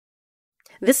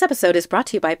This episode is brought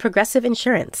to you by Progressive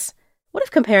Insurance. What if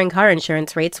comparing car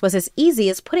insurance rates was as easy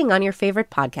as putting on your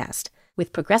favorite podcast?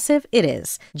 With Progressive, it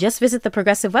is. Just visit the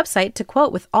Progressive website to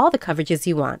quote with all the coverages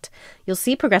you want. You'll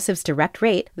see Progressive's direct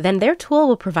rate, then their tool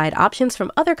will provide options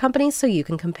from other companies so you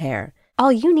can compare.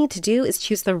 All you need to do is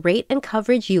choose the rate and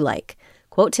coverage you like.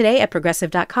 Quote today at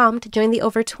Progressive.com to join the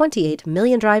over 28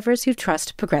 million drivers who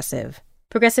trust Progressive.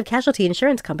 Progressive Casualty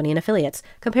Insurance Company and Affiliates.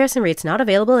 Comparison rates not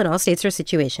available in all states or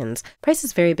situations.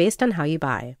 Prices vary based on how you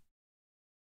buy.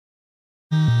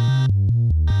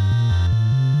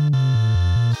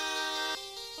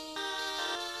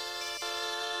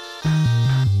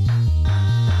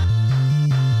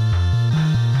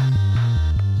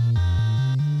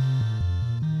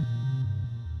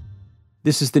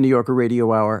 This is the New Yorker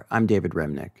Radio Hour. I'm David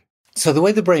Remnick. So the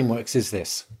way the brain works is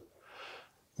this.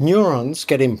 Neurons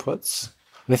get inputs,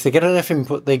 and if they get enough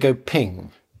input, they go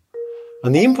ping.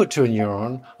 And the input to a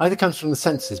neuron either comes from the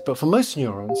senses, but for most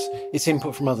neurons, it's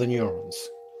input from other neurons.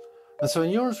 And so a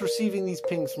neuron's receiving these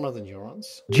pings from other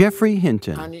neurons. Geoffrey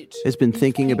Hinton has been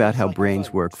thinking about how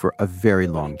brains work for a very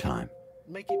long time.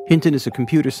 Hinton is a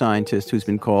computer scientist who's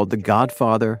been called the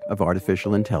godfather of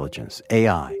artificial intelligence,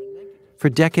 AI. For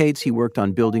decades, he worked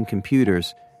on building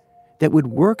computers that would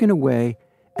work in a way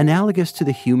analogous to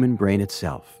the human brain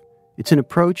itself. It's an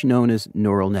approach known as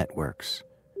neural networks.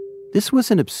 This was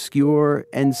an obscure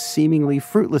and seemingly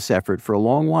fruitless effort for a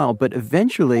long while, but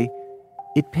eventually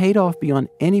it paid off beyond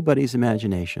anybody's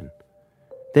imagination.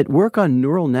 That work on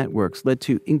neural networks led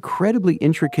to incredibly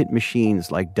intricate machines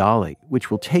like DALL-E,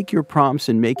 which will take your prompts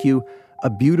and make you a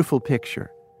beautiful picture.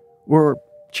 Or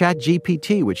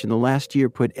ChatGPT, which in the last year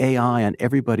put AI on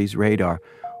everybody's radar.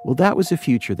 Well, that was a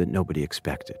future that nobody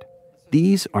expected.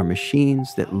 These are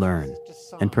machines that learn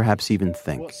and perhaps even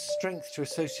think. What strength to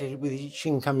associate with each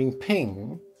incoming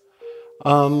ping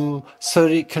so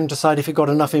that it can decide if it got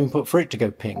enough input for it to go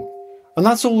ping. And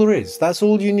that's all there is. That's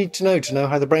all you need to know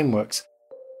how the brain works.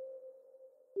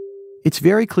 It's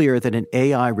very clear that an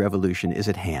AI revolution is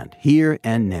at hand, here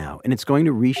and now, and it's going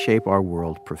to reshape our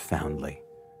world profoundly.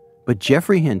 But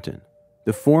Geoffrey Hinton,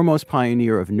 the foremost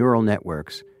pioneer of neural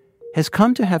networks, has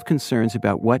come to have concerns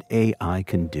about what AI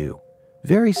can do.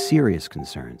 Very serious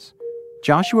concerns.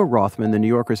 Joshua Rothman, the New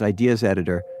Yorker's ideas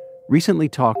editor, recently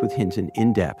talked with Hinton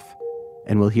in depth,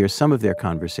 and we'll hear some of their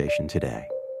conversation today.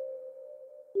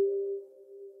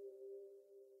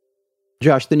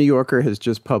 Josh, the New Yorker has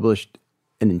just published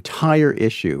an entire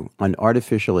issue on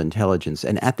artificial intelligence,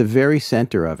 and at the very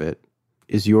center of it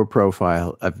is your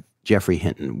profile of Geoffrey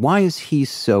Hinton. Why is he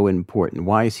so important?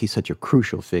 Why is he such a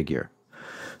crucial figure?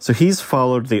 So he's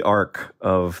followed the arc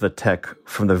of the tech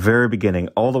from the very beginning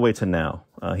all the way to now.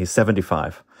 He's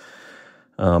 75.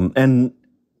 And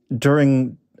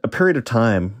during a period of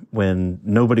time when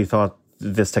nobody thought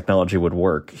this technology would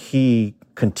work, he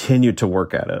continued to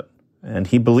work at it. And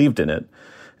he believed in it.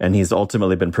 And he's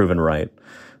ultimately been proven right.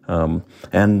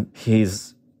 And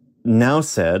he's now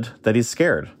said that he's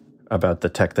scared about the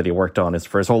tech that he worked on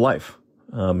for his whole life.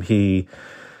 He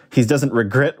doesn't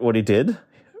regret what he did,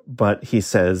 but he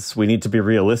says we need to be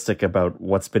realistic about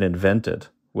what's been invented,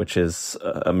 which is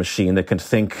a machine that can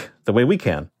think the way we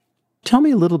can. Tell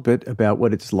me a little bit about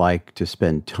what it's like to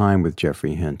spend time with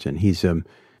Geoffrey Hinton. He's a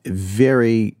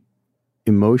very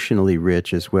emotionally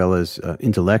rich as well as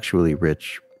intellectually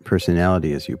rich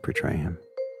personality as you portray him.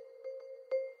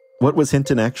 What was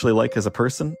Hinton actually like as a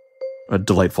person? A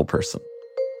delightful person.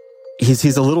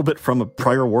 He's a little bit from a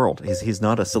prior world. He's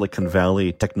not a Silicon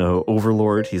Valley techno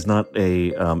overlord. He's not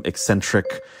a eccentric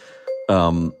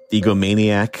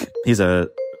egomaniac. He's a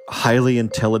highly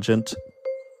intelligent,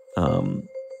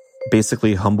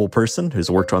 basically humble person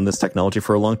who's worked on this technology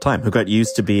for a long time, who got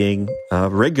used to being a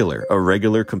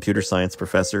regular computer science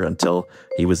professor until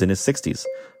he was in his 60s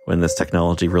when this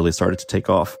technology really started to take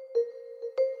off.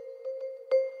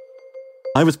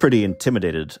 I was pretty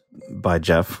intimidated by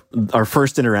Jeff. Our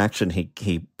first interaction,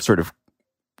 he sort of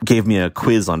gave me a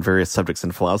quiz on various subjects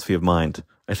in philosophy of mind.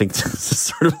 I think to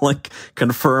sort of like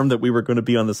confirm that we were going to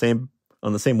be on the same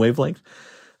wavelength.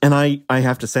 And I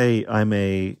have to say, I'm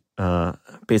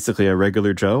basically a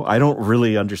regular Joe. I don't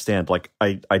really understand. Like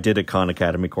I did a Khan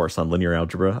Academy course on linear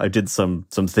algebra. I did some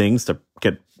things to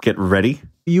get ready.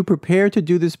 You prepared to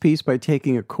do this piece by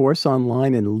taking a course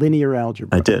online in linear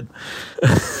algebra. I did.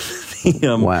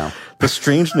 Wow. The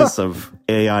strangeness of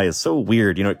AI is so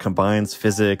weird. You know, it combines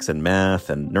physics and math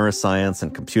and neuroscience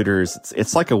and computers.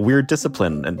 It's like a weird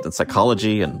discipline and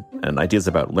psychology and ideas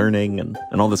about learning and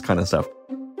all this kind of stuff.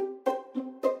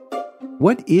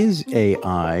 What is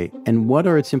AI and what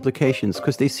are its implications?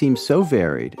 Because they seem so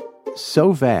varied,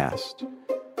 so vast.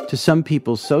 to some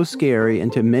people so scary,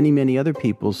 and to many, many other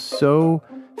people so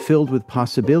filled with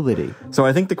possibility. So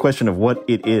I think the question of what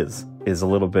it is a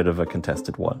little bit of a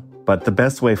contested one. But the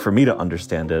best way for me to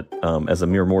understand it as a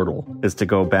mere mortal is to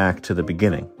go back to the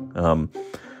beginning.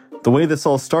 The way this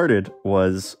all started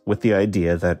was with the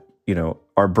idea that,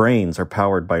 our brains are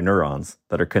powered by neurons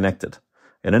that are connected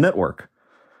in a network.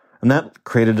 And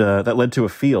that led to a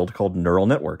field called neural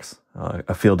networks,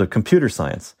 a field of computer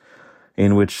science,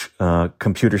 in which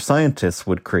computer scientists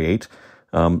would create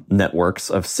networks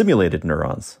of simulated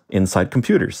neurons inside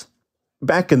computers.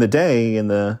 Back in the day, in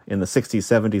the 60s,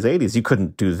 70s, 80s, you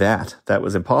couldn't do that. That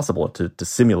was impossible to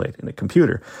simulate in a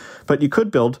computer. But you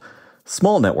could build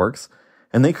small networks,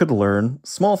 and they could learn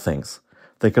small things.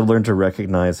 They could learn to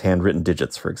recognize handwritten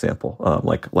digits, for example,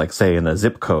 like say in a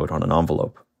zip code on an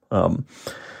envelope.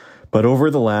 But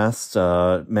over the last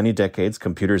many decades,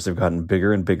 computers have gotten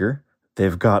bigger and bigger.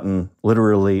 They've gotten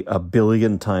literally 1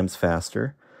 billion times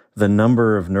faster. The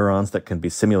number of neurons that can be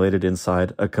simulated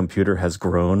inside a computer has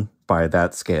grown by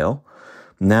that scale.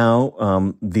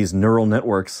 Now, these neural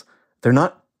networks, they're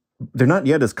not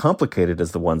yet as complicated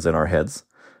as the ones in our heads,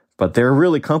 but they're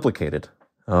really complicated.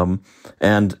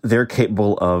 And they're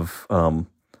capable of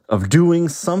doing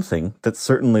something that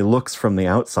certainly looks from the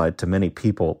outside to many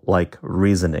people like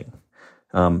reasoning.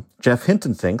 Jeff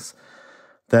Hinton thinks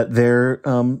that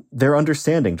they're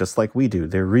understanding just like we do.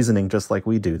 They're reasoning just like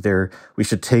we do. We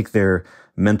should take their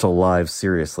mental lives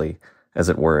seriously, as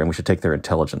it were, and we should take their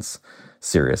intelligence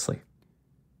seriously.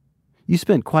 You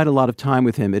spent quite a lot of time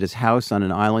with him at his house on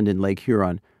an island in Lake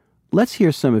Huron. Let's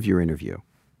hear some of your interview.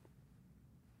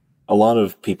 A lot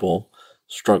of people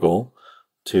struggle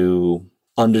to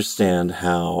understand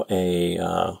how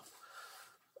an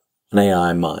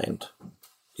AI mind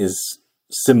is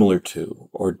similar to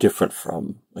or different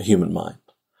from a human mind.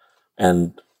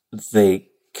 And they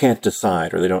can't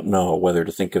decide, or they don't know whether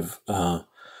to think of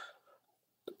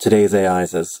today's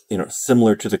AIs as,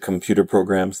 similar to the computer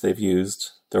programs they've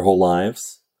used their whole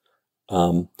lives,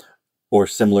 or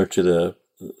similar to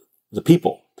the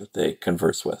people that they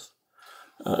converse with.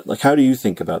 How do you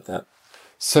think about that?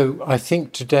 So I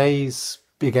think today's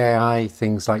big AI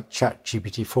things like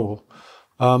ChatGPT-4,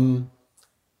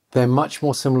 they're much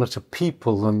more similar to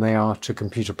people than they are to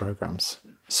computer programs.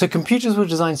 So computers were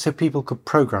designed so people could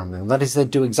program them. That is, they'd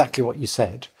do exactly what you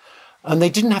said. And they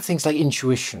didn't have things like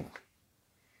intuition.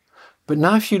 But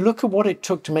now if you look at what it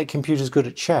took to make computers good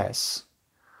at chess,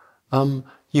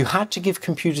 you had to give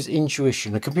computers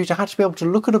intuition. A computer had to be able to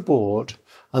look at a board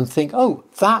and think, oh,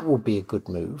 that will be a good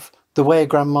move, the way a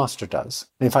grandmaster does.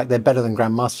 In fact, they're better than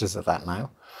grandmasters at that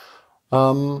now.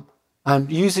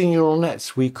 And using neural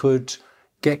nets, we could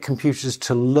get computers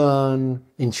to learn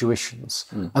intuitions.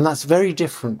 And that's very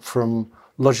different from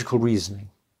logical reasoning.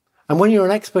 And when you're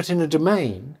an expert in a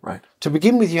domain, right, to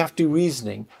begin with, you have to do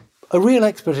reasoning. A real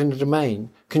expert in a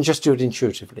domain can just do it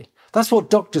intuitively. That's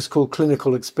what doctors call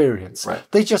clinical experience. Right.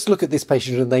 They just look at this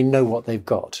patient and they know what they've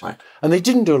got. Right. And they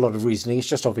didn't do a lot of reasoning. It's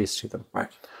just obvious to them. Right.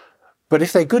 But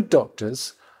if they're good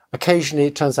doctors, occasionally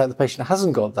it turns out the patient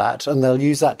hasn't got that, and they'll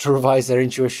use that to revise their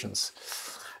intuitions.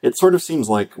 It sort of seems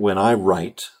like when I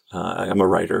write, I'm a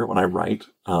writer, when I write,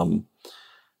 I'm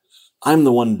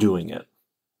the one doing it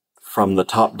from the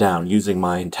top down, using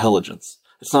my intelligence.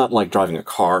 It's not like driving a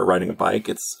car or riding a bike.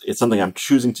 It's something I'm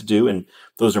choosing to do, and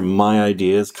those are my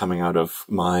ideas coming out of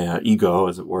my ego,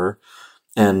 as it were.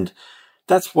 And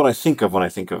that's what I think of when I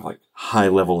think of like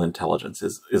high-level intelligence,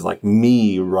 is like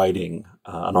me writing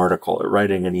an article or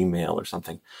writing an email or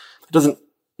something. It doesn't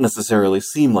necessarily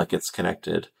seem like it's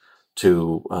connected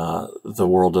to the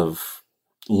world of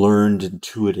learned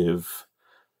intuitive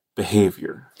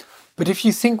behavior. But if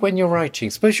you think when you're writing,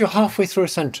 suppose you're halfway through a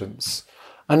sentence,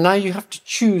 and now you have to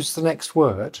choose the next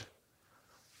word.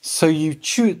 So you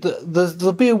choose,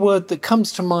 there'll be a word that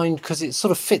comes to mind because it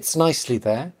sort of fits nicely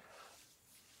there.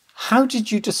 How did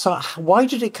you decide, why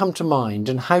did it come to mind,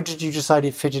 and how did you decide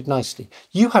it fitted nicely?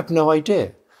 You have no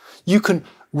idea. You can,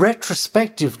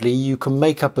 retrospectively, you can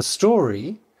make up a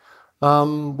story,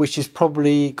 which has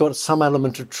probably got some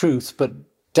element of truth, but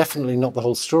definitely not the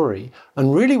whole story.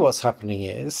 And really what's happening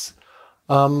is,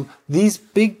 these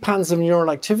big patterns of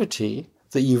neural activity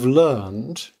that you've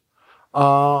learned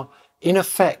are, in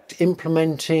effect,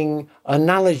 implementing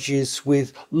analogies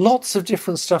with lots of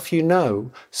different stuff you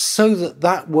know, so that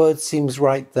that word seems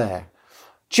right there.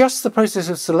 Just the process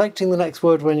of selecting the next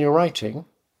word when you're writing,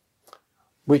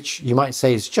 which you might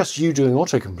say is just you doing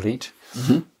autocomplete,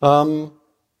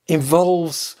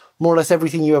 involves more or less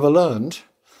everything you ever learned.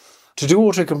 To do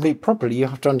autocomplete properly, you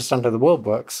have to understand how the world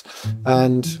works,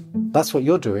 and that's what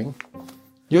you're doing.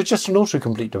 You're just an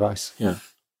autocomplete device. Yeah.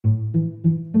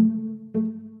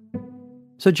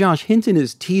 So, Josh, Hinton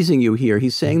is teasing you here.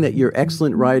 He's saying that your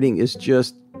excellent writing is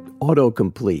just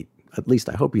autocomplete. At least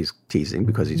I hope he's teasing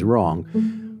because he's wrong.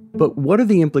 But what are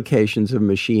the implications of a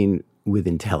machine with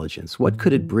intelligence? What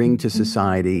could it bring to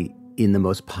society in the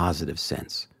most positive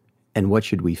sense? And what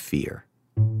should we fear?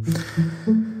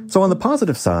 So on the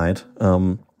positive side,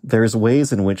 there's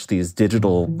ways in which these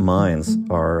digital minds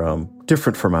are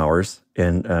different from ours,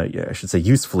 and I should say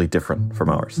usefully different from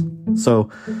ours.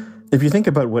 So if you think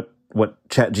about what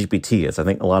ChatGPT is, I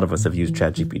think a lot of us have used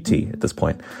ChatGPT at this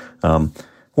point.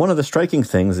 One of the striking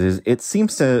things is it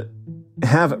seems to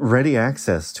have ready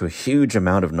access to a huge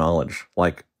amount of knowledge,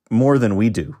 like more than we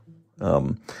do.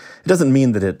 It doesn't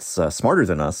mean that it's smarter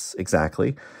than us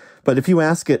exactly, but if you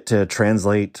ask it to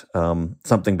translate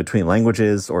something between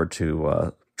languages or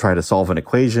to try to solve an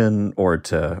equation or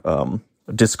to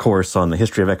discourse on the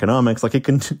history of economics, like it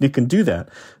can do that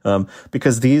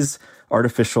because these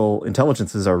artificial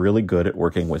intelligences are really good at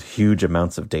working with huge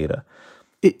amounts of data.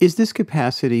 Is this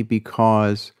capacity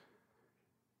because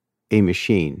a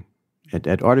machine,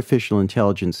 at artificial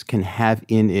intelligence, can have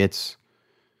in its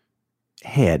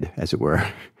head, as it were,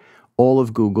 all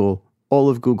of Google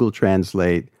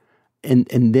Translate, and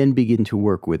then begin to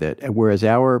work with it, whereas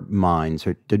our minds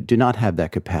do not have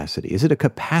that capacity? Is it a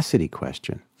capacity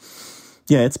question?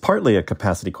 Yeah, it's partly a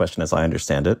capacity question, as I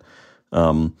understand it.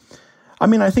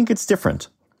 I think it's different.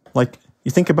 Like, you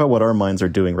think about what our minds are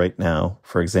doing right now.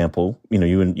 For example,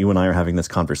 you and I are having this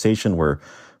conversation. We're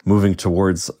moving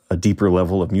towards a deeper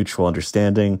level of mutual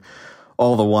understanding,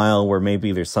 all the while where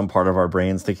maybe there's some part of our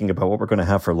brains thinking about what we're going to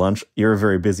have for lunch. You're a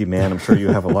very busy man. I'm sure you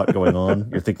have a lot going on.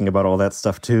 You're thinking about all that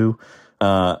stuff too.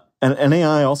 And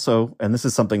AI also, and this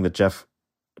is something that Jeff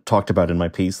talked about in my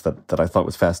piece that I thought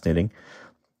was fascinating.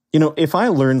 If I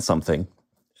learn something,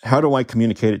 how do I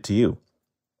communicate it to you?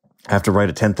 I have to write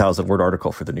a 10,000-word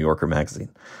article for the New Yorker magazine,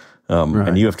 right.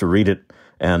 And you have to read it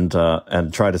and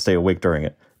try to stay awake during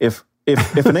it. If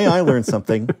an AI learns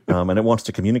something and it wants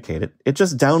to communicate it, it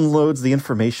just downloads the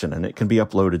information and it can be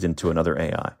uploaded into another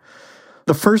AI.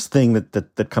 The first thing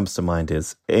that comes to mind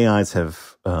is AIs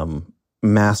have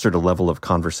mastered a level of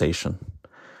conversation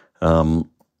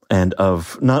and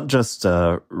of not just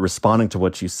responding to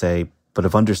what you say, but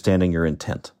of understanding your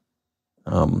intent.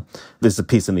 There's a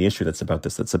piece in the issue that's about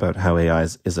this, that's about how AI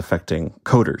is affecting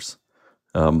coders.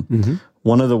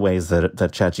 One of the ways that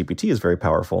ChatGPT is very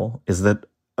powerful is that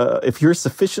if you're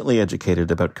sufficiently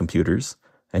educated about computers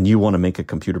and you want to make a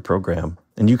computer program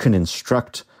and you can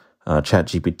instruct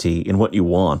ChatGPT in what you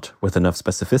want with enough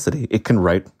specificity, it can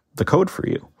write the code for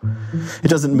you. It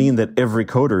doesn't mean that every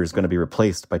coder is going to be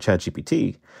replaced by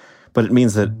ChatGPT, but it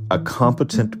means that a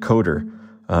competent coder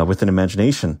with an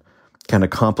imagination can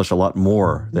accomplish a lot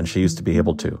more than she used to be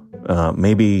able to.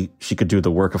 Maybe she could do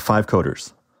the work of 5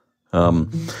 coders.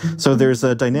 So there's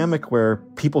a dynamic where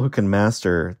people who can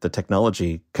master the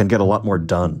technology can get a lot more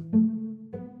done.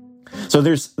 So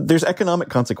there's economic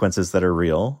consequences that are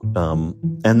real,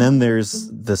 and then there's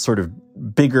this sort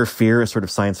of bigger fear, a sort of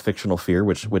science fictional fear,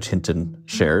 which Hinton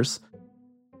shares.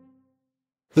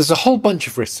 There's a whole bunch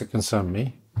of risks that concern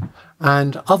me.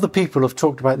 And other people have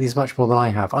talked about these much more than I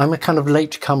have. I'm a kind of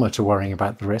latecomer to worrying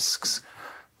about the risks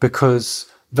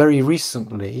because very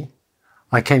recently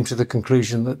I came to the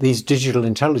conclusion that these digital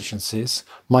intelligences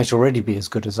might already be as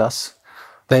good as us.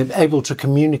 They're able to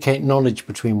communicate knowledge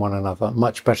between one another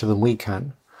much better than we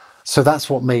can. So that's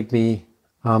what made me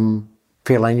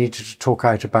feel I needed to talk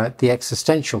out about the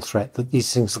existential threat that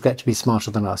these things will get to be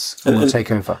smarter than us and will take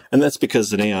over. And that's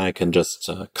because an AI can just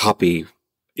copy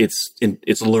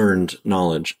its learned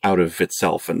knowledge out of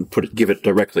itself and give it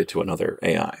directly to another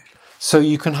AI. So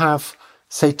you can have,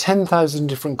 say, 10,000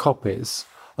 different copies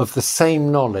of the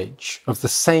same knowledge, of the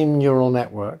same neural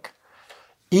network.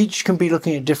 Each can be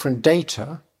looking at different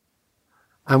data.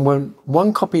 And when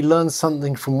one copy learns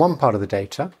something from one part of the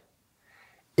data,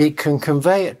 it can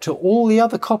convey it to all the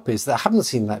other copies that haven't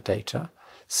seen that data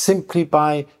simply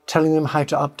by telling them how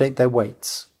to update their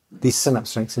weights, these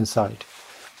synapse strengths inside.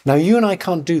 Now, you and I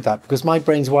can't do that because my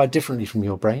brain's wired differently from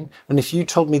your brain. And if you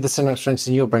told me the synapse strengths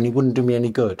in your brain, it wouldn't do me any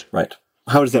good. Right.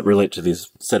 How does that relate to these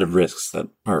set of risks that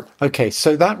are... Okay,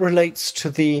 so that relates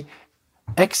to the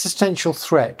existential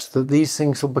threat that these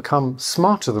things will become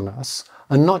smarter than us,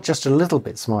 and not just a little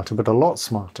bit smarter, but a lot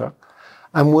smarter,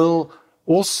 and will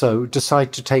also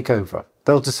decide to take over.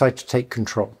 They'll decide to take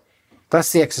control.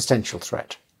 That's the existential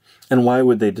threat. And why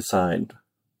would they decide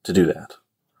to do that?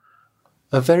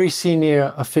 A very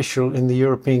senior official in the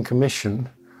European Commission,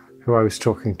 who I was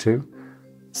talking to,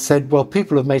 said, well,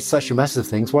 people have made such a mess of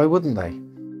things, why wouldn't they?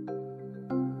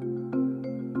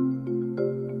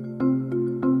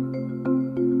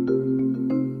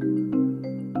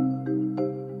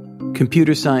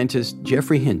 computer scientist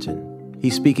Geoffrey Hinton.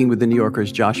 He's speaking with the New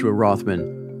Yorker's Joshua Rothman,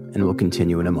 and we'll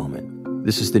continue in a moment.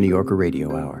 This is the New Yorker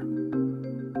Radio Hour.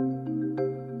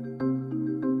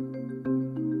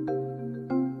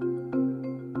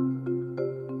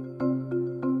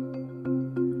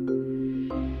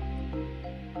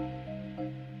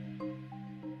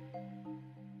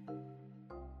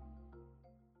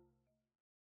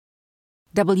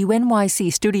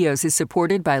 WNYC Studios is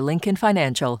supported by Lincoln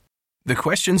Financial. The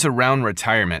questions around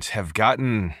retirement have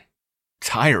gotten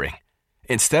tiring.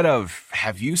 Instead of,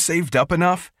 have you saved up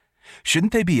enough?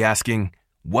 Shouldn't they be asking,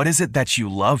 what is it that you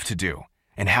love to do?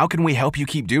 And how can we help you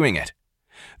keep doing it?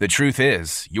 The truth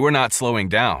is, you're not slowing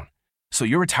down. So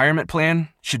your retirement plan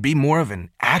should be more of an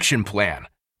action plan,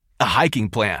 a hiking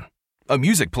plan, a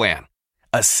music plan,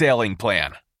 a sailing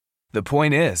plan. The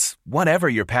point is, whatever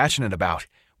you're passionate about,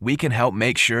 we can help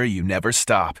make sure you never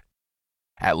stop.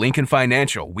 At Lincoln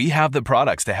Financial, we have the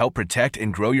products to help protect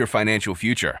and grow your financial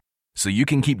future, so you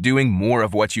can keep doing more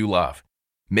of what you love.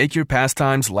 Make your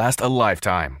pastimes last a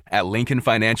lifetime at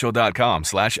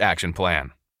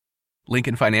lincolnfinancial.com/action-plan.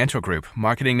 Lincoln Financial Group,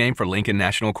 marketing name for Lincoln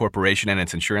National Corporation and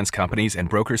its insurance companies, and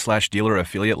broker/dealer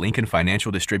affiliate Lincoln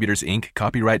Financial Distributors, Inc.,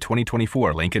 copyright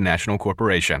 2024, Lincoln National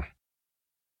Corporation.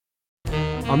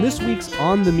 On this week's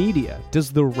On the Media,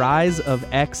 does the rise of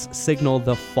X signal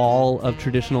the fall of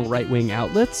traditional right-wing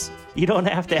outlets? You don't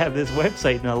have to have this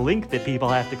website and a link that people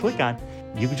have to click on.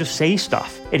 You can just say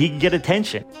stuff and you can get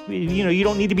attention. You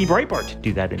don't need to be Breitbart to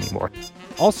do that anymore.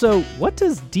 Also, what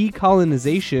does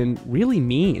decolonization really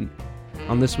mean?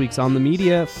 On this week's On the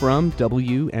Media from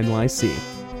WNYC.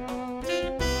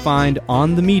 Find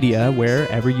On the Media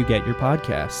wherever you get your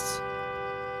podcasts.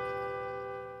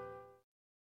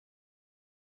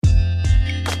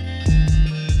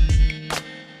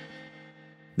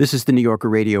 This is the New Yorker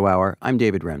Radio Hour. I'm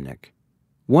David Remnick.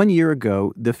 1 year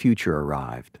ago, the future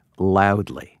arrived,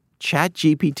 loudly.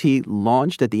 ChatGPT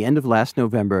launched at the end of last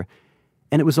November,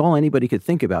 and it was all anybody could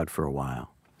think about for a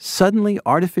while. Suddenly,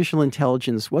 artificial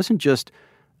intelligence wasn't just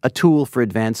a tool for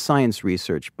advanced science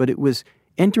research, but it was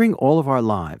entering all of our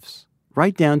lives,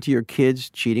 right down to your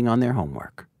kids cheating on their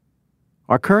homework.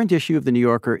 Our current issue of The New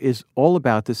Yorker is all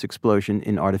about this explosion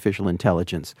in artificial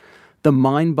intelligence, the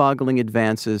mind-boggling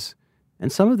advances,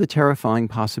 and some of the terrifying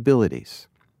possibilities.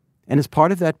 And as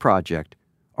part of that project,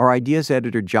 our ideas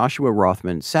editor Joshua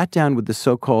Rothman sat down with the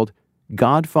so-called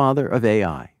godfather of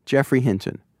AI, Geoffrey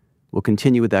Hinton. We'll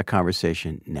continue with that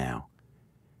conversation now.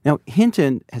 Now,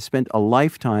 Hinton has spent a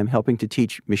lifetime helping to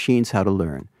teach machines how to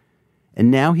learn, and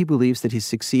now he believes that he's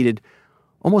succeeded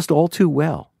almost all too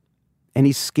well. And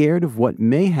he's scared of what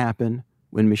may happen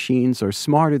when machines are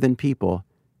smarter than people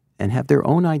and have their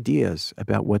own ideas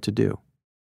about what to do.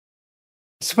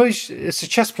 Suppose it's a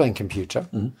chess-playing computer.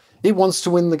 Mm-hmm. It wants to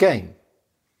win the game.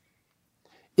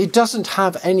 It doesn't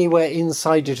have anywhere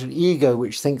inside it an ego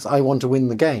which thinks, I want to win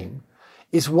the game.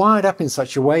 It's wired up in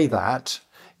such a way that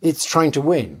it's trying to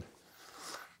win.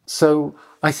 So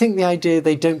I think the idea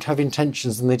they don't have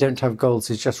intentions and they don't have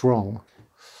goals is just wrong.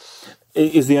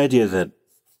 Is the idea that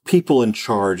people in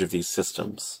charge of these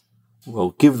systems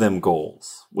will give them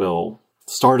goals, will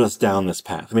start us down this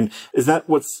path? I mean, is that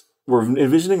what's we're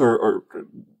envisioning, or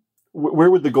where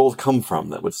would the goals come from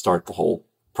that would start the whole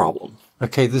problem?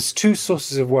 Okay, there's two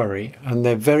sources of worry, and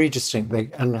they're very distinct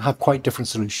and have quite different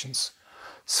solutions.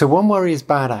 So one worry is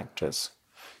bad actors.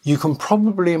 You can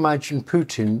probably imagine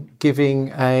Putin giving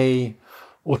a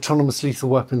autonomous lethal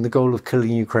weapon the goal of killing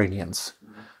Ukrainians.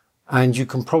 And you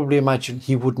can probably imagine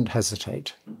he wouldn't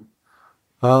hesitate.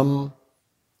 So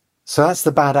that's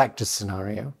the bad actor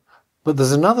scenario. But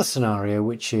there's another scenario,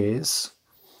 which is,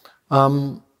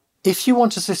 if you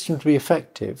want a system to be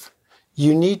effective,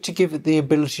 you need to give it the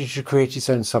ability to create its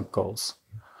own sub-goals.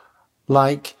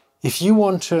 Like, if you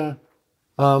want to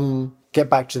get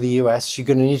back to the US, you're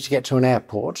going to need to get to an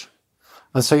airport.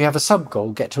 And so you have a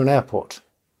sub-goal, get to an airport.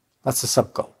 That's a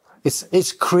sub-goal.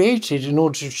 It's created in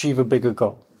order to achieve a bigger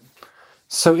goal.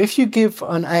 So if you give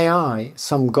an AI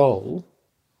some goal,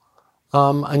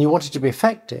 and you want it to be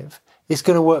effective, it's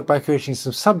going to work by creating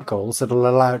some sub-goals that will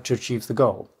allow it to achieve the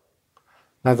goal.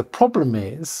 Now, the problem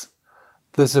is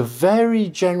there's a very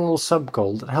general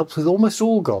sub-goal that helps with almost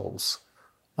all goals.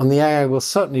 And the AI will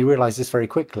certainly realize this very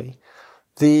quickly.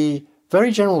 The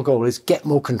very general goal is get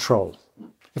more control.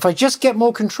 If I just get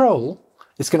more control,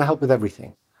 it's going to help with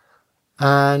everything.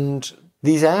 And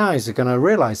these AIs are going to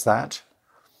realize that.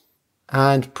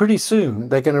 And pretty soon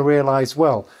they're going to realize,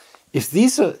 well, if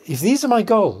these are my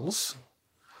goals,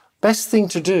 best thing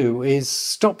to do is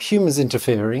stop humans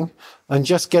interfering and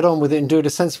just get on with it and do it a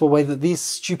sensible way that these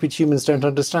stupid humans don't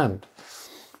understand.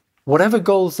 whatever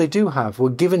goals they do have were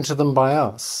given to them by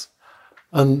us.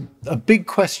 And a big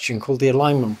question called the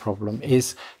alignment problem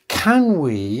is, can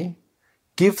we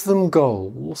give them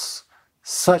goals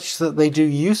such that they do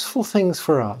useful things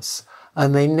for us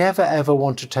and they never ever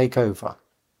want to take over?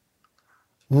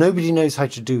 Nobody knows how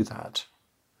to do that.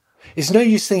 It's no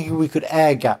use thinking we could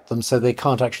air gap them so they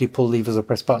can't actually pull levers or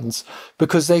press buttons,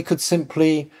 because they could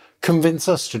simply convince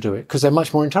us to do it because they're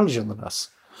much more intelligent than us.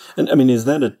 And I mean, is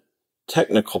that a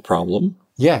technical problem?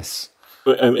 Yes.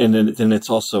 And it's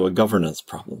also a governance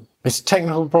problem. It's a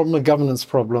technical problem, a governance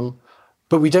problem,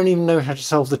 but we don't even know how to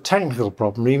solve the technical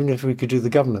problem, even if we could do the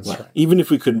governance. Right. Even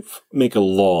if we could make a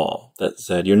law that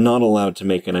said you're not allowed to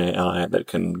make an AI that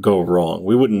can go wrong,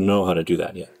 we wouldn't know how to do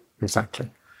that yet. Exactly.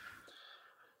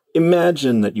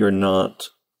 Imagine that you're not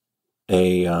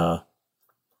a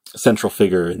central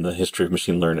figure in the history of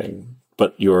machine learning,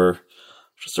 but you're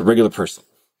just a regular person.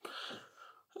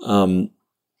 And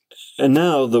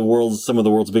now some of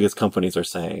the world's biggest companies are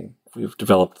saying, we've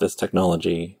developed this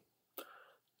technology.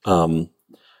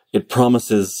 It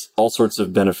promises all sorts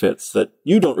of benefits that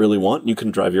you don't really want. You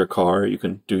can drive your car, you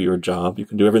can do your job, you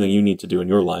can do everything you need to do in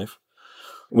your life.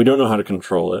 We don't know how to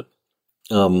control it.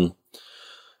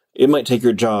 It might take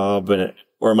your job,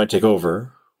 or it might take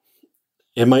over.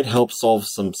 It might help solve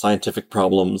some scientific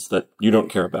problems that you don't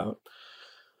care about.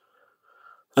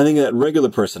 I think that regular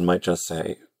person might just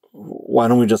say, why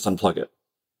don't we just unplug it?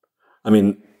 I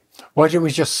mean, why don't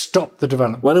we just stop the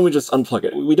development? Why don't we just unplug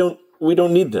it? We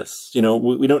don't need this. We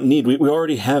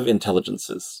already have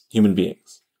intelligences, human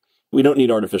beings. We don't need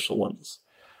artificial ones.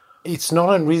 It's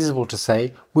not unreasonable to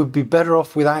say we'd be better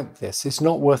off without this. It's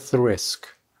not worth the risk.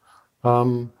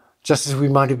 Just as we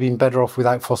might have been better off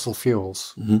without fossil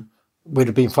fuels. Mm-hmm. We'd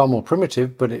have been far more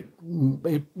primitive, but it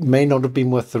may not have been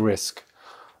worth the risk.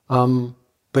 But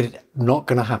it's not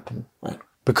going to happen. Right.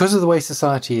 Because of the way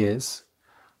society is,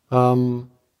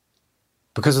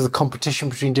 because of the competition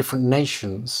between different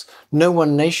nations, no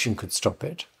one nation could stop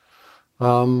it.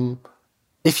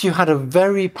 If you had a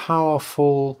very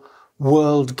powerful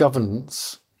world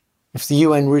governance, if the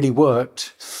UN really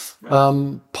worked,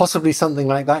 possibly something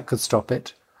like that could stop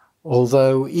it.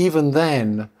 Although even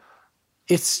then,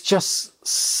 it's just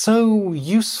so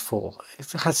useful.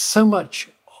 It has so much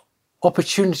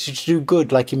opportunity to do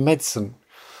good, like in medicine.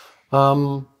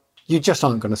 You just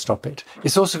aren't going to stop it.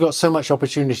 It's also got so much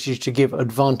opportunity to give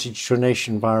advantage to a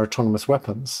nation via autonomous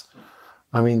weapons.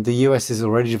 I mean, the US is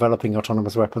already developing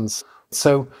autonomous weapons.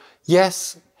 So,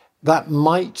 yes, that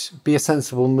might be a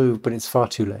sensible move, but it's far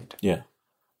too late. Yeah.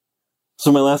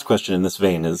 So my last question in this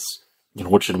vein is,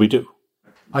 what should we do?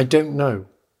 I don't know.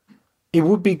 It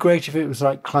would be great if it was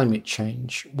like climate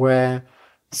change, where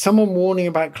someone warning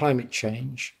about climate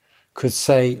change could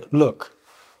say, look,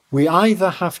 we either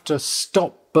have to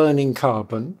stop burning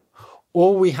carbon,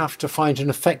 or we have to find an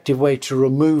effective way to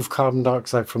remove carbon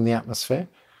dioxide from the atmosphere.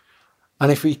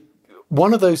 And if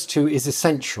one of those two is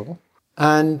essential,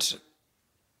 and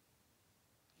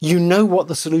you know what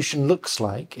the solution looks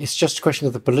like, it's just a question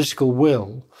of the political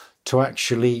will to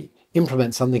actually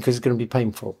implement something because it's going to be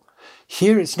painful.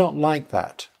 Here it's not like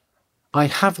that. I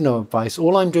have no advice.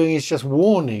 All I'm doing is just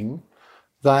warning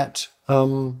that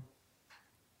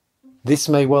this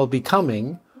may well be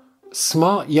coming.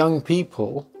 Smart young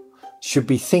people should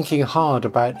be thinking hard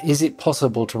about, is it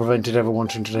possible to prevent it ever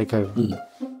wanting to take over?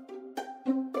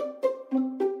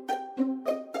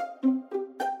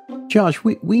 Josh,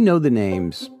 we know the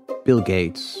names Bill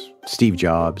Gates, Steve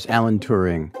Jobs, Alan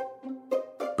Turing,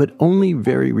 but only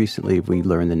very recently have we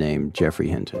learned the name Geoffrey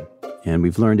Hinton. And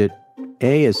we've learned it,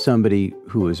 A, as somebody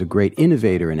who is a great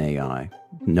innovator in AI,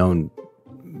 known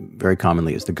very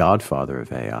commonly as the godfather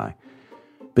of AI,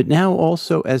 but now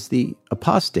also as the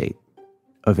apostate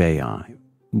of AI.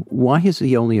 Why has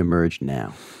he only emerged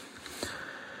now?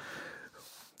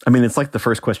 I mean, it's like the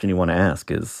first question you want to ask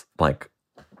is, like,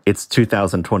 it's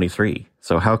 2023.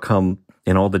 So how come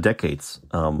in all the decades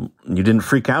you didn't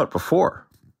freak out before?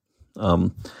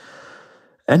 And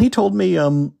he told me,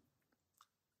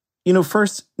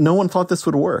 first, no one thought this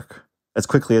would work as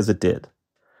quickly as it did.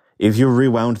 If you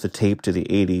rewound the tape to the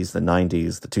 80s, the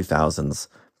 90s, the 2000s,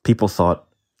 people thought,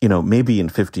 maybe in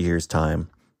 50 years' time,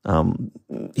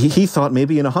 he thought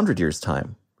maybe in 100 years'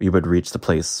 time, we would reach the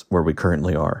place where we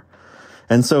currently are.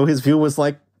 And so his view was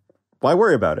like, why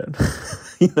worry about it?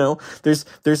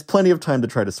 There's plenty of time to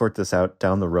try to sort this out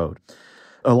down the road.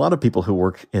 A lot of people who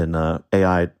work in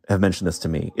AI have mentioned this to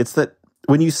me. It's that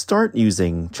when you start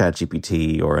using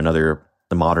ChatGPT or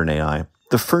the modern AI,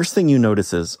 the first thing you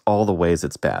notice is all the ways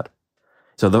it's bad.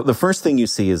 So the first thing you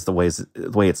see is the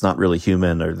way it's not really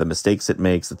human, or the mistakes it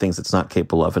makes, the things it's not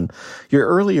capable of. And your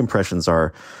early impressions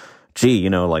are, gee,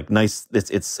 like nice,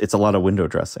 it's a lot of window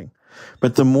dressing.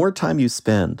 But the more time you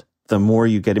spend, the more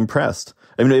you get impressed.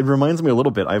 I mean, it reminds me a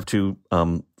little bit. I have two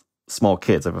small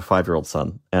kids. I have a 5-year-old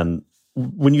son. And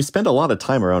when you spend a lot of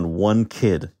time around one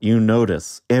kid, you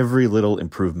notice every little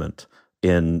improvement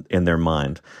in their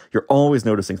mind. You're always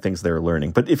noticing things they're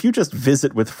learning. But if you just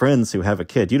visit with friends who have a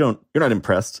kid, you're not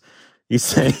impressed. You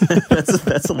say,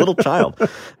 that's a little child.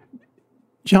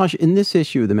 Josh, in this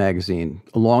issue of the magazine,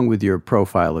 along with your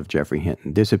profile of Geoffrey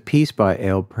Hinton, there's a piece by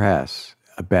Ale Press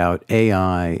about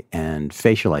AI and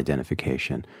facial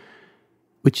identification,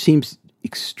 which seems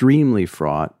extremely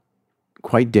fraught,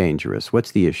 quite dangerous.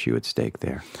 What's the issue at stake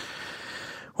there?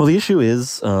 Well, the issue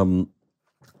is an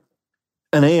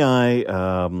AI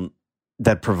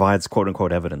that provides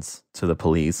quote-unquote evidence to the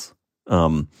police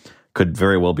could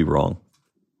very well be wrong.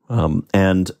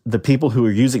 And the people who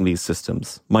are using these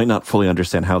systems might not fully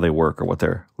understand how they work or what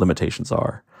their limitations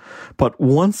are. But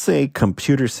once a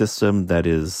computer system that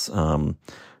is that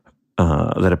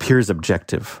appears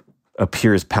objective,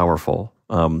 appears powerful,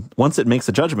 once it makes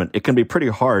a judgment, it can be pretty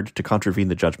hard to contravene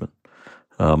the judgment.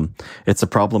 It's a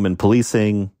problem in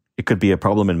policing. It could be a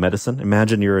problem in medicine.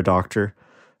 Imagine you're a doctor.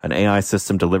 An AI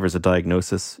system delivers a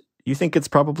diagnosis. You think it's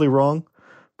probably wrong,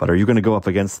 but are you going to go up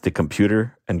against the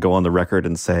computer and go on the record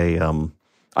and say,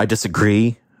 I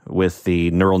disagree with the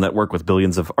neural network with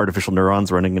billions of artificial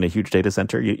neurons running in a huge data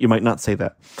center? You might not say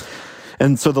that.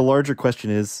 And so the larger question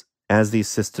is, as these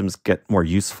systems get more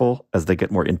useful, as they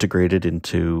get more integrated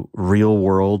into real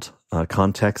world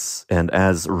contexts, and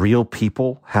as real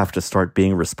people have to start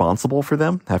being responsible for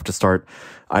them, have to start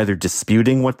either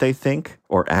disputing what they think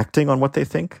or acting on what they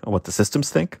think, on what the systems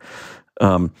think,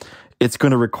 it's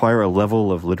going to require a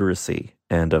level of literacy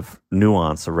and of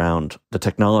nuance around the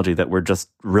technology that we're just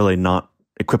really not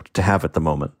equipped to have at the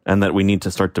moment, and that we need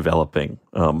to start developing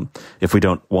if we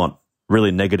don't want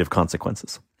really negative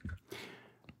consequences.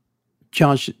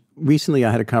 Josh, recently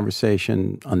I had a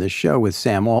conversation on this show with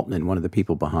Sam Altman, one of the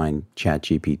people behind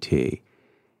ChatGPT.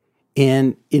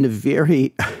 And in a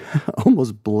very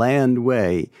almost bland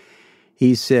way,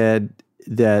 he said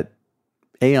that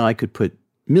AI could put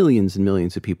millions and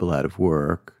millions of people out of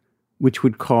work, which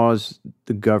would cause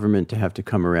the government to have to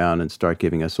come around and start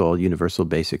giving us all universal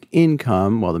basic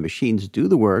income while the machines do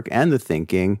the work and the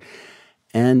thinking.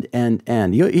 And.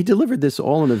 He delivered this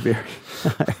all in a very,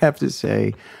 I have to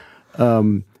say,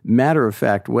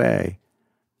 matter-of-fact way.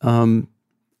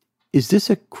 Is this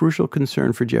a crucial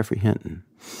concern for Geoffrey Hinton?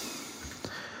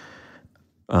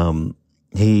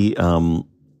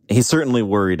 He's certainly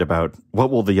worried about what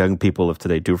will the young people of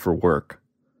today do for work?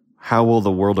 How will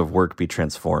the world of work be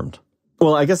transformed?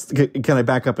 Well, I guess, can I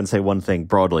back up and say one thing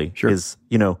broadly? Sure. Is,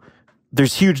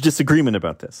 there's huge disagreement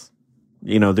about this.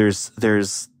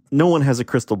 There's no one has a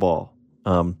crystal ball.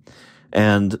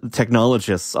 And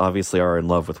technologists obviously are in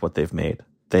love with what they've made.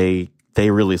 They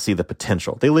really see the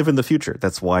potential. They live in the future.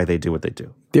 That's why they do what they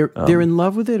do. They're in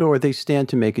love with it, or they stand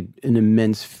to make an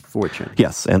immense fortune?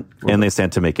 Yes, and they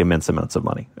stand to make immense amounts of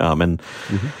money.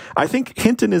 I think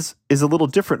Hinton is a little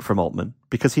different from Altman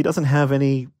because he doesn't have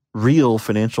any real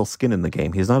financial skin in the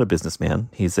game. He's not a businessman.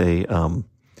 He's a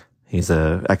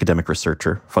academic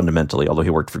researcher fundamentally, although he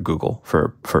worked for Google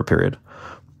for a period.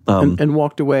 And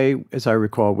walked away, as I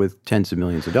recall, with tens of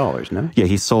millions of dollars, no? Yeah,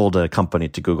 he sold a company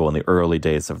to Google in the early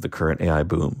days of the current AI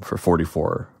boom for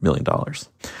 $44 million.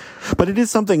 But it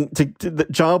is something, the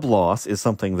job loss is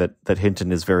something that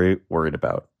Hinton is very worried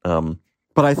about.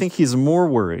 But I think he's more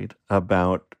worried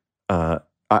about,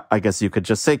 I guess you could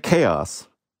just say, chaos.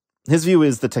 His view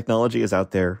is the technology is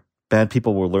out there, bad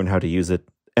people will learn how to use it,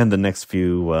 and the next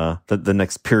the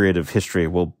next period of history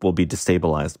will be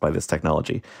destabilized by this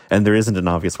technology, and there isn't an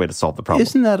obvious way to solve the problem.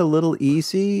 Isn't that a little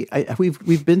easy?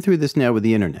 We've been through this now with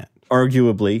the internet.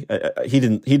 Arguably, he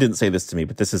didn't say this to me,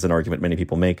 but this is an argument many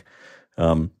people make.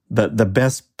 The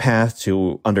best path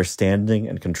to understanding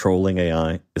and controlling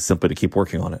AI is simply to keep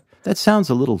working on it. That sounds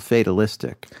a little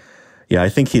fatalistic. Yeah, I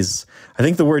think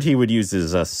the word he would use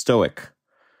is stoic.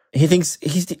 I think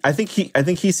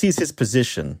he sees his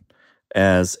position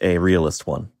as a realist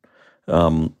one.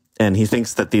 And he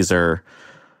thinks that these are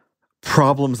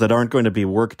problems that aren't going to be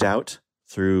worked out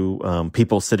through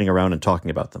people sitting around and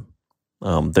talking about them.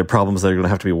 They're problems that are going to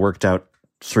have to be worked out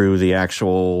through the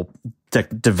actual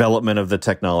development of the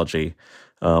technology.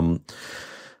 And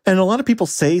a lot of people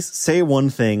say one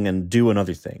thing and do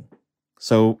another thing.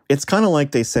 So it's kind of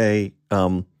like they say,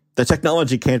 the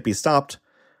technology can't be stopped.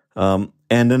 And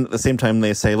then at the same time,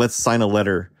 they say, let's sign a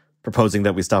letter proposing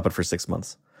that we stop it for 6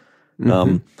 months.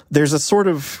 There's a sort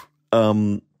of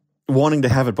wanting to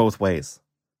have it both ways.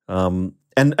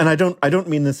 And I don't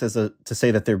mean this to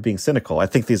say that they're being cynical. I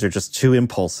think these are just two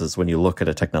impulses when you look at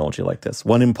a technology like this.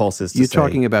 One impulse is to You're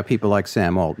talking about people like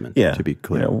Sam Altman, to be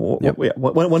clear.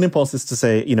 One impulse is to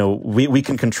say, we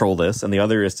can control this, and the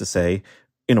other is to say,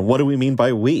 what do we mean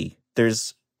by we?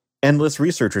 There's endless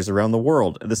researchers around the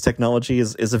world. This technology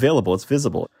is available. It's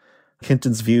visible.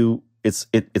 Hinton's view, it's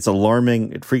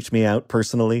alarming. It freaked me out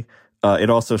personally. It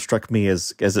also struck me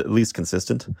as at least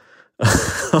consistent.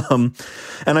 And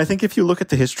I think if you look at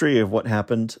the history of what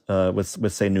happened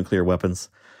with say nuclear weapons,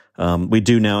 we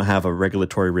do now have a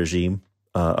regulatory regime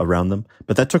around them,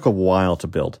 but that took a while to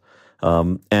build,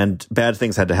 and bad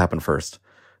things had to happen first.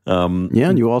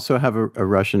 And you also have a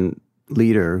Russian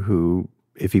leader who,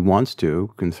 if he wants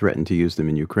to, can threaten to use them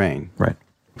in Ukraine. Right.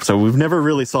 So we've never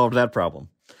really solved that problem.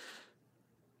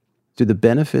 Do the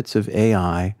benefits of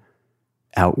AI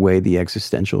outweigh the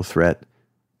existential threat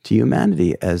to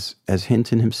humanity, as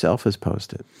Hinton himself has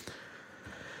posted?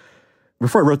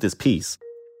 Before I wrote this piece,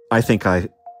 I think I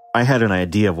had an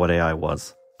idea of what AI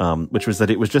was, which was that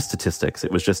it was just statistics.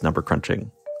 It was just number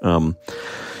crunching. And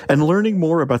learning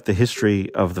more about the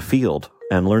history of the field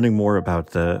and learning more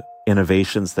about the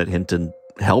innovations that Hinton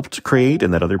helped create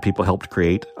and that other people helped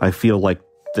create, I feel like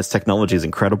this technology is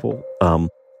incredible.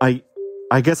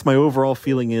 I guess my overall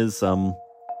feeling is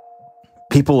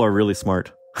people are really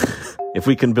smart. If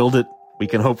we can build it, we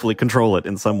can hopefully control it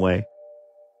in some way.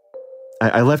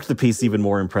 I left the piece even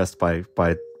more impressed by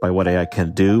what AI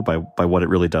can do, by what it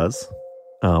really does.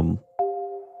 I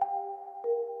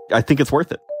think it's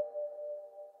worth it.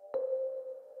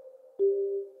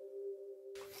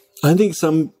 I think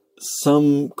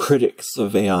some critics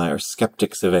of AI or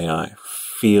skeptics of AI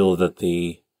feel that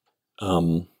the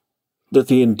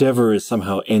endeavor is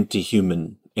somehow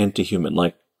anti-human,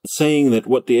 like saying that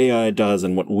what the AI does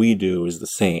and what we do is the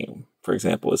same, for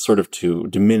example, is sort of to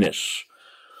diminish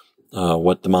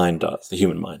what the mind does, the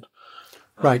human mind.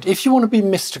 Right. If you want to be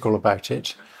mystical about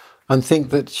it and think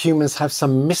that humans have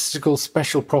some mystical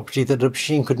special property that a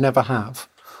machine could never have,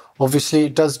 obviously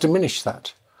it does diminish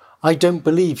that. I don't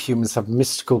believe humans have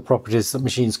mystical properties that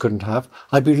machines couldn't have.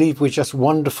 I believe we're just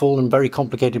wonderful and very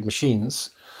complicated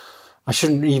machines. I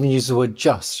shouldn't even use the word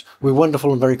just. We're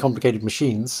wonderful and very complicated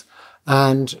machines.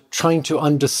 And trying to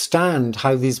understand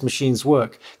how these machines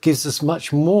work gives us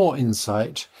much more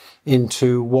insight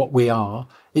into what we are.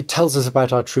 It tells us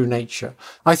about our true nature.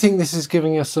 I think this is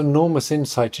giving us enormous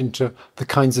insight into the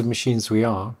kinds of machines we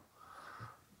are.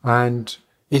 And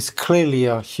it's clearly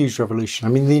a huge revolution. I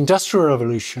mean, the Industrial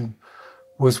Revolution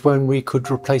was when we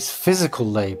could replace physical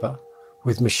labor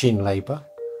with machine labor.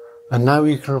 And now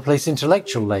we can replace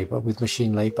intellectual labor with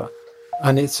machine labor.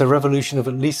 And it's a revolution of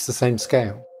at least the same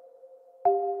scale.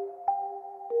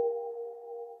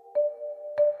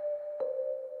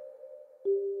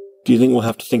 Do you think we'll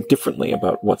have to think differently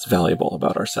about what's valuable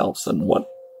about ourselves and what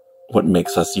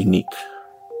makes us unique?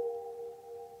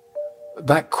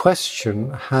 That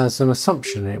question has an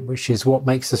assumption in it, which is what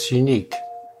makes us unique.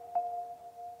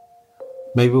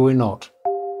 Maybe we're not.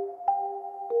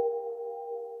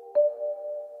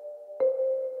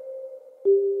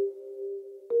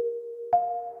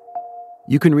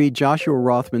 You can read Joshua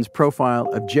Rothman's profile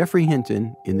of Geoffrey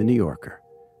Hinton in The New Yorker.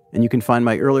 And you can find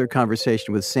my earlier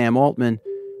conversation with Sam Altman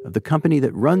of the company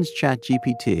that runs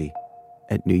ChatGPT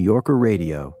at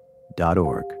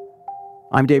NewYorkerRadio.org.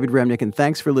 I'm David Remnick, and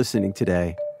thanks for listening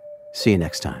today. See you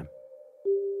next time.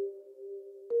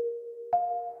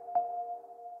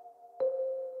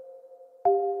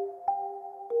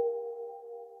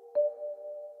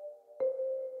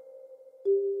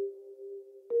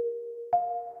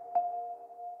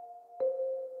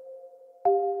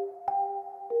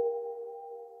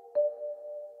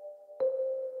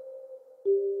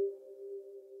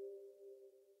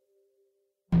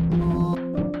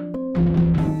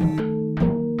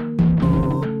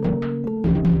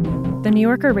 The New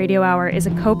Yorker Radio Hour is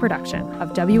a co-production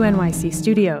of WNYC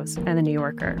Studios and The New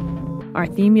Yorker. Our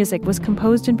theme music was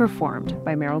composed and performed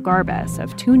by Meryl Garbes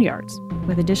of Tune Yards,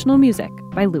 with additional music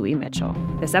by Louis Mitchell.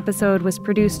 This episode was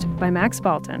produced by Max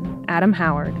Balton, Adam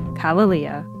Howard,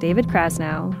 Kalalia, David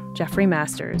Krasnow, Geoffrey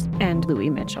Masters, and Louis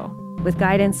Mitchell, with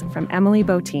guidance from Emily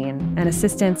Botine and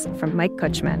assistance from Mike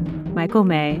Kutchman, Michael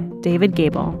May, David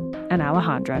Gable, and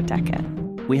Alejandra Deckett.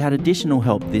 We had additional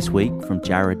help this week from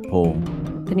Jared Paul.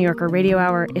 The New Yorker Radio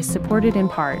Hour is supported in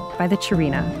part by the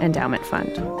Chirina Endowment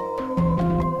Fund.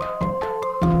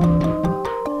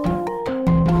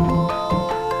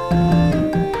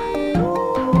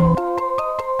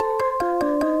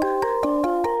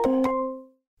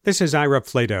 This is Ira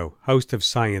Flato, host of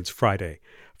Science Friday.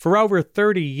 For over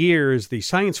 30 years, the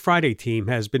Science Friday team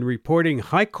has been reporting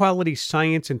high-quality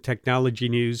science and technology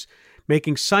news,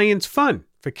 making science fun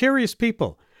for curious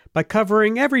people by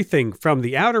covering everything from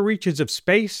the outer reaches of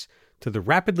space to the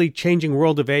rapidly changing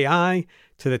world of AI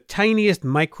to the tiniest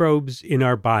microbes in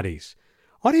our bodies.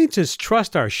 Audiences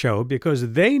trust our show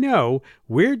because they know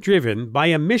we're driven by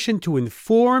a mission to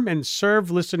inform and serve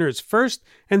listeners first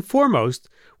and foremost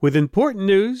with important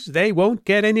news they won't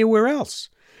get anywhere else.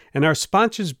 And our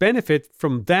sponsors benefit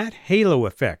from that halo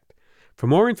effect. For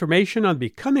more information on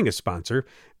becoming a sponsor,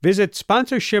 visit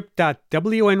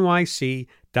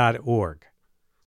sponsorship.wnyc.org.